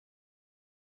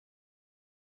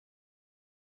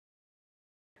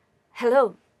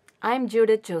Hello, I'm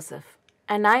Judith Joseph,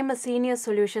 and I'm a Senior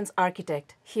Solutions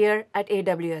Architect here at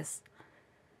AWS.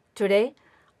 Today,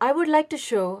 I would like to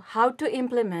show how to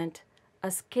implement a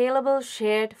scalable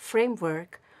shared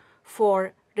framework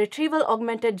for Retrieval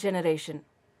Augmented Generation,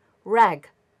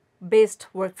 RAG-based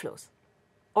workflows.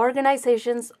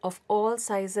 Organizations of all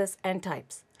sizes and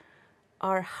types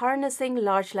are harnessing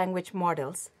large language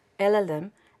models, LLM,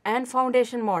 and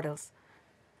foundation models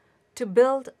to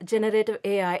build generative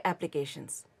AI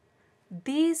applications.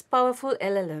 These powerful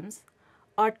LLMs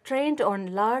are trained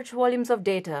on large volumes of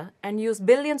data and use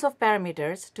billions of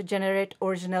parameters to generate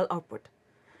original output.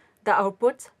 The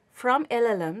outputs from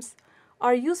LLMs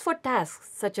are used for tasks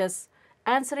such as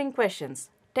answering questions,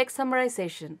 text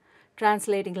summarization,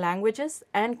 translating languages,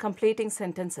 and completing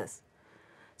sentences.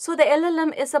 So the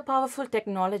LLM is a powerful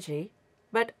technology,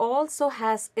 but also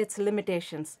has its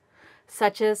limitations,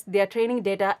 such as their training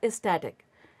data is static,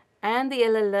 and the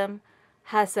LLM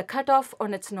has a cutoff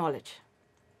on its knowledge.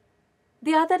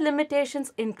 The other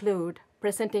limitations include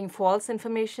presenting false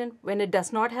information when it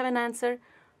does not have an answer,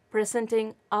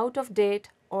 presenting out-of-date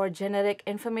or generic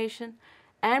information,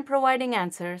 and providing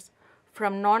answers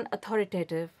from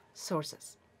non-authoritative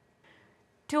sources.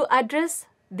 To address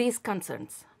these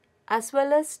concerns, as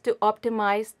well as to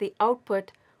optimize the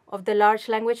output of the large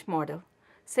language model,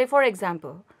 say for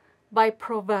example, by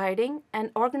providing an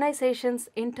organization's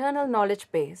internal knowledge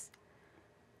base,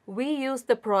 we use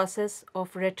the process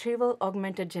of retrieval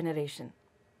augmented generation.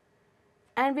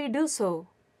 And we do so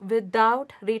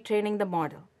without retraining the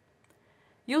model.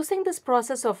 Using this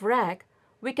process of RAG,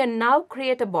 we can now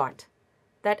create a bot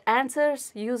that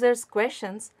answers users'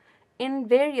 questions in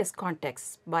various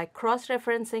contexts by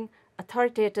cross-referencing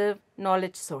authoritative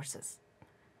knowledge sources.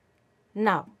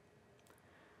 Now,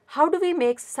 how do we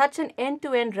make such an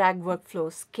end-to-end RAG workflow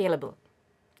scalable?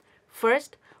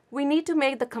 First, we need to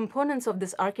make the components of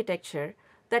this architecture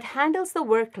that handles the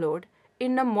workload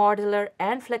in a modular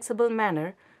and flexible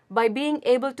manner by being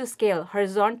able to scale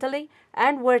horizontally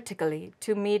and vertically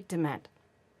to meet demand.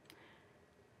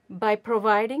 By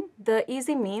providing the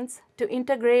easy means to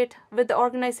integrate with the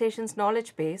organization's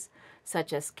knowledge base,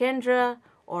 such as Kendra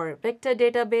or vector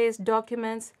database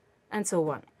documents, and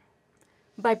so on.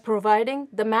 By providing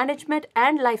the management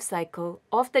and lifecycle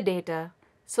of the data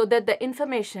so that the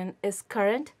information is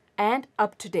current and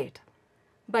up to date.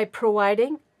 By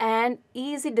providing an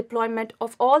easy deployment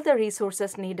of all the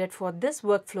resources needed for this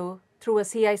workflow through a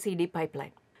CI/CD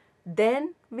pipeline.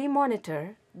 Then we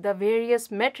monitor the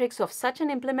various metrics of such an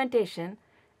implementation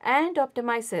and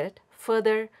optimize it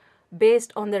further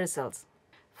based on the results.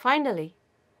 Finally,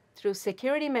 through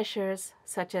security measures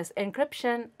such as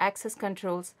encryption, access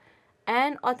controls,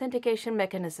 and authentication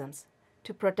mechanisms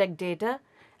to protect data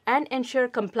and ensure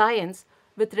compliance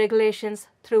with regulations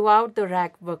throughout the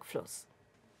RAG workflows.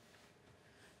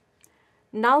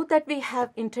 Now that we have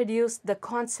introduced the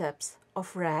concepts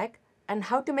of RAG and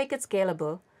how to make it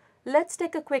scalable, let's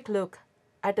take a quick look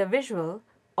at a visual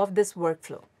of this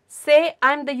workflow. Say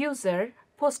I'm the user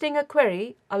posting a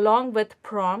query along with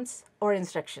prompts or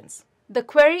instructions. The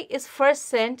query is first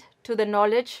sent to the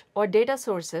knowledge or data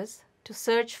sources to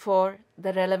search for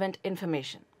the relevant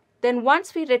information. Then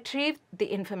once we retrieve the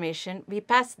information, we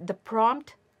pass the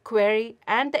prompt, query,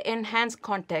 and the enhanced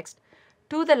context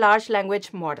to the large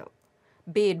language model,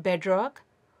 be it Bedrock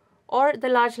or the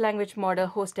large language model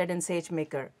hosted in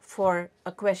SageMaker for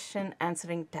a question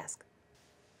answering task.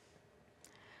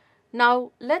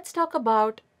 Now let's talk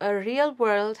about a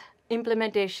real-world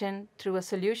implementation through a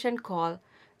solution called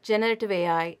Generative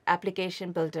AI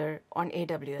Application Builder on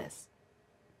AWS.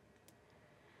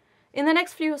 In the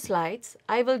next few slides,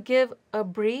 I will give a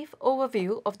brief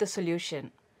overview of the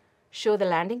solution, show the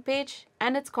landing page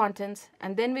and its contents,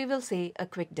 and then we will see a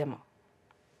quick demo.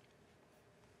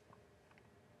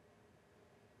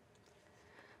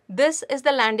 This is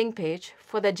the landing page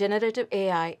for the Generative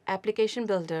AI Application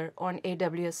Builder on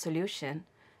AWS solution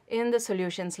in the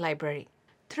Solutions library.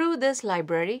 Through this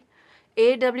library,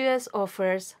 AWS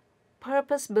offers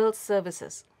purpose-built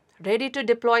services,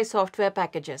 ready-to-deploy software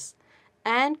packages,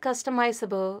 and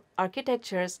customizable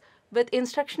architectures with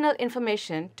instructional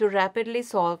information to rapidly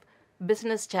solve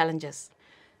business challenges.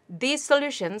 These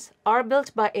solutions are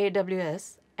built by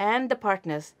AWS and the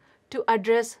partners to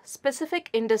address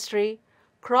specific industry,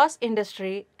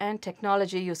 cross-industry, and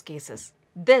technology use cases.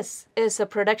 This is a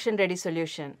production-ready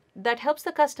solution that helps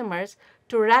the customers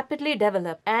to rapidly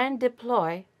develop and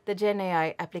deploy the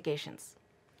GenAI applications.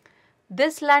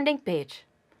 This landing page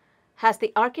has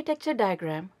the architecture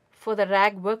diagram for the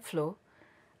RAG workflow,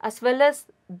 as well as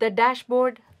the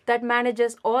dashboard that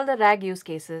manages all the RAG use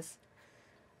cases,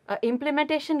 an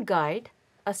implementation guide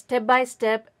a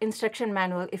step-by-step instruction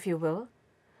manual, if you will.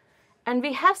 And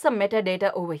we have some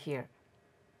metadata over here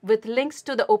with links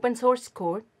to the open source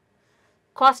code,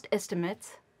 cost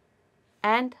estimates,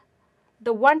 and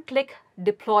the one-click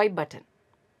deploy button.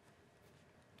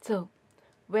 So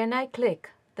when I click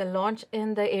the Launch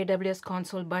in the AWS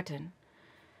Console button,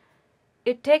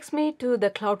 it takes me to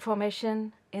the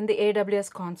CloudFormation in the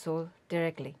AWS console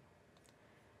directly.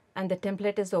 And the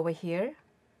template is over here.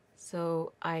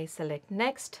 So I select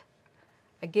Next.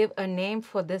 I give a name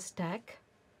for this stack,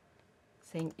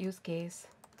 saying Use Case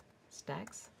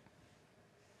Stacks,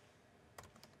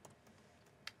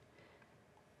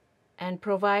 and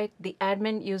provide the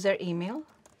admin user email.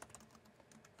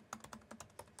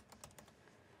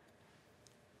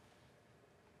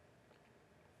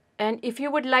 And if you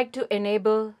would like to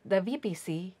enable the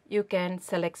VPC, you can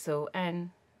select so and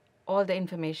all the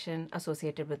information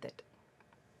associated with it.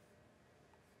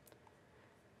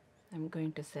 I'm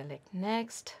going to select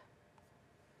Next,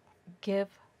 give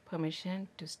permission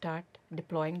to start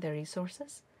deploying the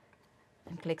resources,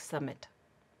 and click Submit.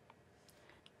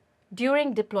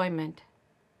 During deployment,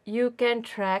 you can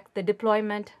track the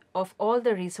deployment of all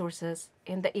the resources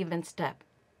in the Events tab.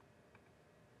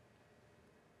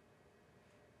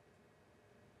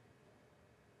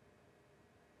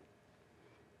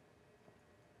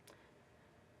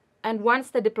 And once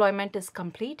the deployment is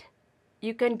complete,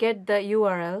 you can get the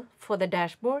URL for the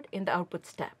dashboard in the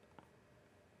Outputs tab.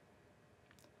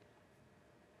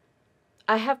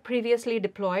 I have previously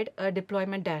deployed a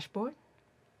deployment dashboard.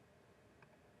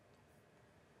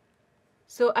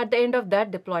 So at the end of that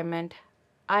deployment,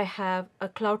 I have a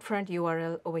CloudFront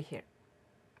URL over here.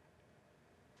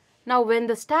 Now when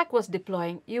the stack was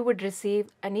deploying, you would receive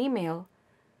an email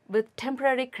with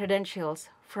temporary credentials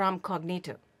from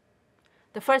Cognito.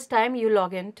 The first time you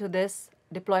log in to this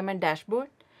deployment dashboard,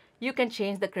 you can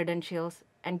change the credentials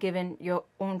and give in your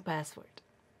own password.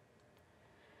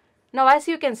 Now, as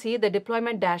you can see, the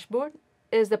deployment dashboard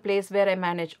is the place where I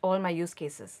manage all my use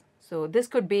cases. So this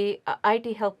could be a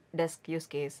IT help desk use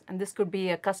case, and this could be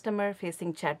a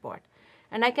customer-facing chatbot.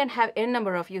 And I can have n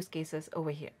number of use cases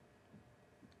over here.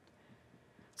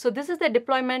 So this is the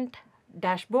deployment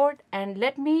dashboard, and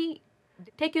let me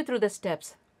take you through the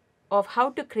steps of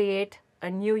how to create a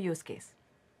new use case.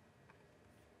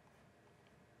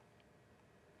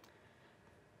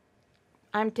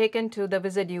 I'm taken to the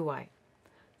Wizard UI.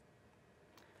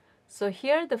 So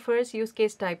here the first use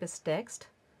case type is text,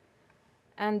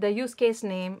 and the use case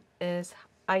name is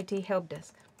IT Help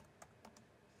Desk.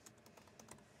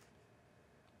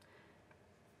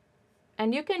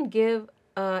 And you can give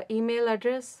an email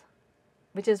address,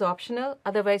 which is optional.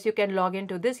 Otherwise, you can log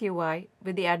into this UI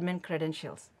with the admin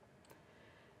credentials.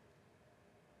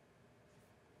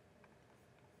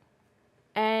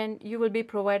 And you will be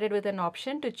provided with an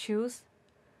option to choose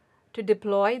to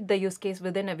deploy the use case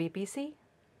within a VPC.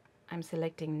 I'm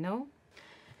selecting No.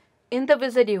 In the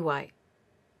Wizard UI,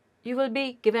 you will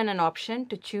be given an option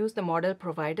to choose the model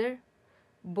provider,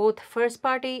 both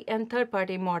first-party and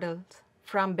third-party models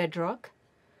from Bedrock,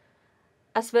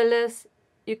 as well as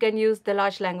you can use the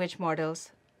large language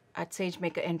models at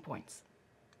SageMaker endpoints.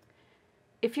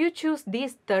 If you choose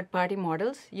these third-party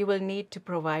models, you will need to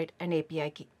provide an API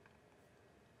key.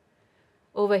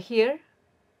 Over here,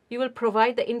 you will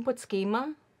provide the input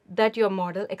schema that your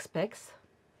model expects,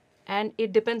 and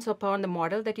it depends upon the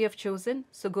model that you have chosen.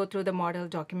 So go through the model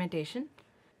documentation.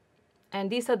 And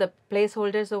these are the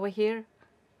placeholders over here.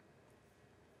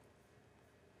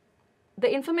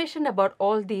 The information about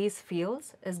all these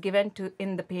fields is given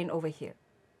in the pane over here.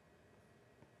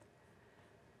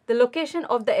 The location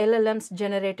of the LLM's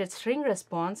generated string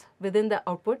response within the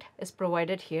output is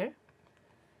provided here.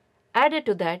 Added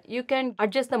to that, you can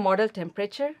adjust the model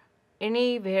temperature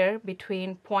anywhere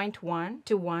between 0.1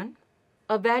 to 1.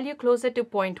 A value closer to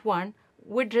 0.1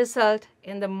 would result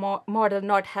in the model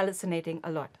not hallucinating a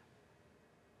lot.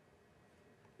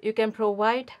 You can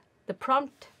provide the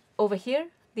prompt over here.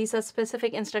 These are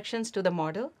specific instructions to the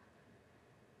model.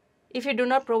 If you do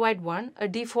not provide one, a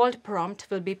default prompt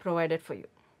will be provided for you.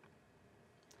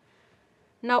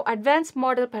 Now, advanced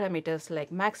model parameters like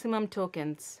maximum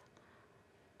tokens,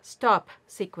 stop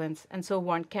sequence, and so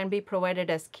on can be provided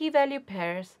as key value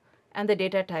pairs, and the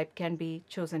data type can be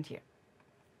chosen here.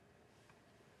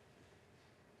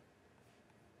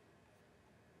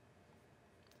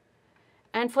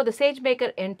 And for the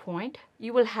SageMaker endpoint,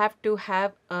 you will have to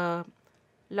have a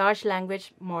large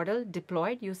language model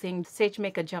deployed using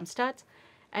SageMaker Jumpstarts,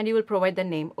 and you will provide the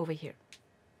name over here.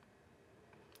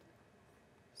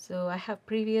 So I have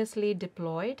previously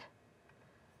deployed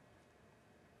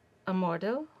a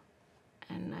model,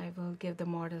 and I will give the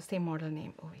model, same model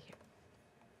name over here.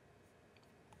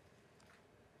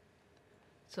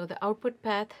 So the output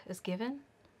path is given,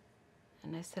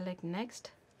 and I select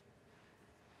next.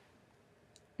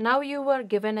 Now you were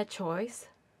given a choice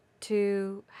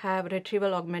to have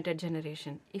retrieval augmented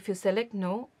generation. If you select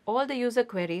no, all the user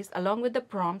queries along with the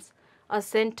prompts are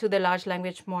sent to the large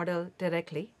language model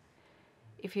directly.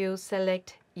 If you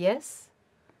select yes,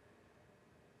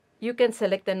 you can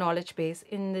select the knowledge base.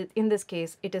 In this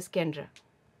case, it is Kendra.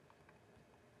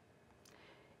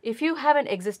 If you have an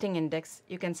existing index,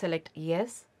 you can select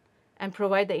yes and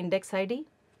provide the index ID.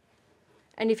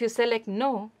 And if you select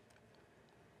no,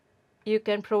 you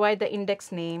can provide the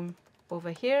index name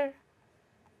over here,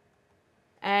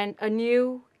 and a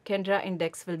new Kendra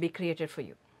index will be created for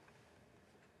you.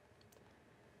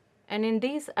 And in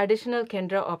these additional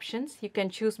Kendra options, you can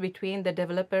choose between the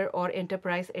Developer or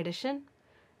Enterprise Edition.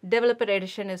 Developer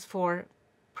Edition is for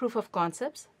proof of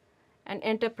concepts, and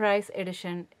Enterprise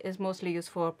Edition is mostly used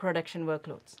for production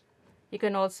workloads. You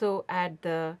can also add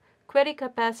the query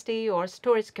capacity or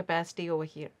storage capacity over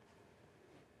here.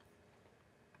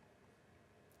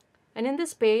 And in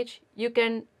this page, you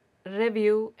can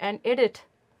review and edit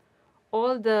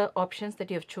all the options that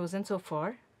you have chosen so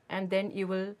far, and then you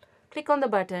will click on the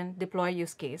button Deploy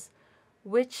Use Case,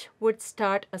 which would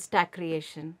start a stack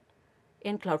creation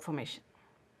in CloudFormation.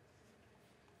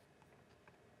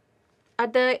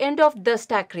 At the end of the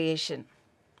stack creation,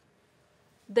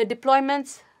 the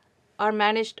deployments are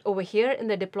managed over here in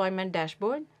the deployment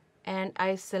dashboard, and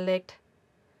I select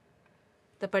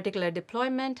the particular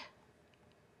deployment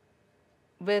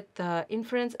with the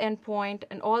inference endpoint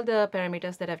and all the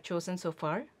parameters that I've chosen so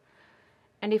far.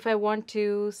 And if I want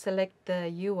to select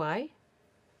the UI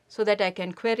so that I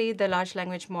can query the large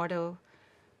language model,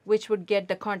 which would get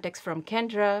the context from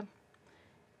Kendra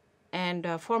and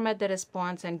format the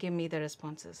response and give me the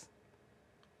responses.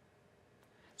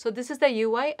 So this is the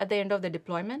UI at the end of the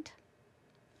deployment.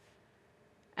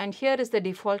 And here is the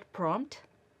default prompt.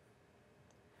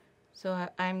 So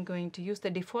I'm going to use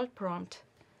the default prompt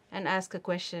and ask a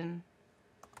question,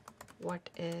 what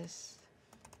is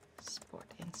spot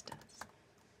instance?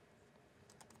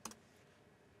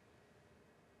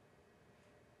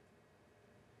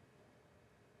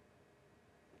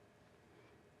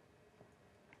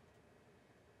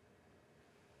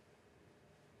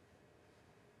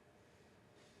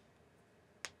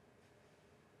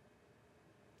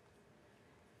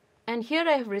 And here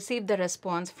I have received the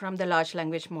response from the large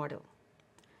language model.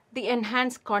 The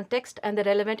enhanced context and the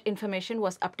relevant information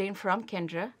was obtained from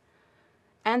Kendra,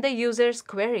 and the user's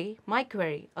query, my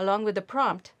query, along with the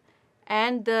prompt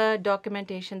and the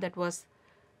documentation that was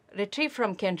retrieved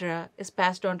from Kendra is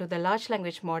passed on to the large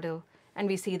language model, and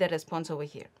we see the response over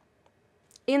here.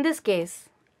 In this case,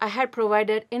 I had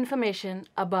provided information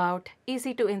about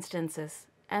EC2 instances,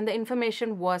 and the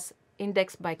information was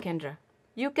indexed by Kendra.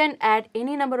 You can add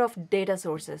any number of data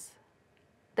sources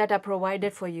that are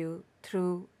provided for you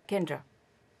through Kendra.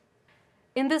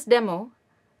 In this demo,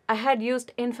 I had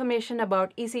used information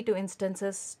about EC2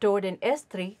 instances stored in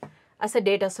S3 as a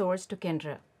data source to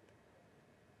Kendra.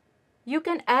 You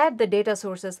can add the data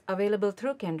sources available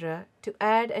through Kendra to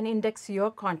add and index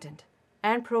your content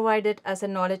and provide it as a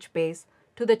knowledge base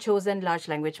to the chosen large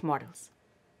language models.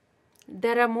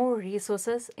 There are more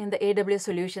resources in the AWS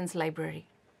Solutions library.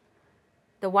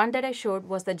 The one that I showed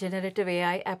was the Generative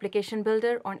AI Application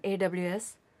Builder on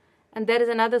AWS, and there is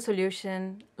another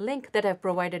solution link that I've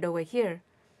provided over here.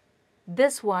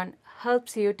 This one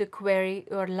helps you to query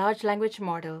your large language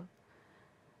model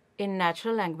in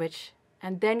natural language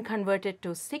and then convert it to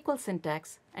SQL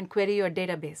syntax and query your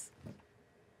database.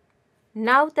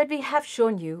 Now that we have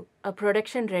shown you a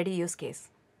production-ready use case,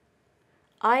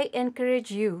 I encourage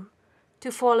you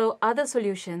to follow other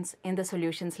solutions in the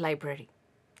solutions library.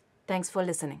 Thanks for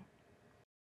listening.